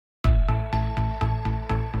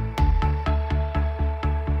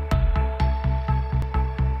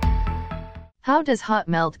How does hot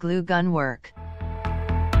melt glue gun work?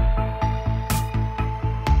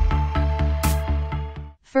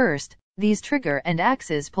 First, these trigger and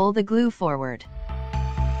axes pull the glue forward.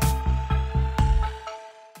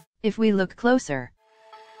 If we look closer,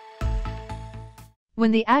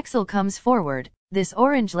 when the axle comes forward, this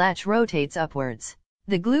orange latch rotates upwards.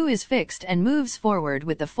 The glue is fixed and moves forward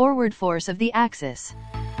with the forward force of the axis.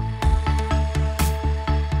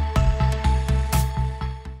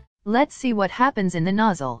 Let's see what happens in the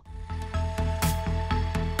nozzle.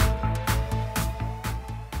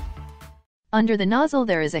 Under the nozzle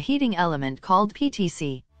there is a heating element called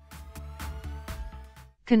PTC.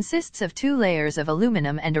 Consists of 2 layers of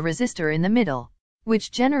aluminum and a resistor in the middle,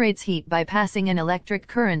 which generates heat by passing an electric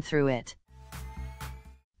current through it.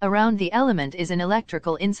 Around the element is an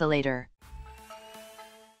electrical insulator.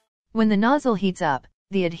 When the nozzle heats up,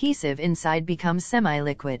 the adhesive inside becomes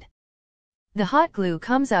semi-liquid. The hot glue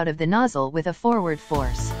comes out of the nozzle with a forward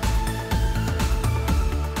force.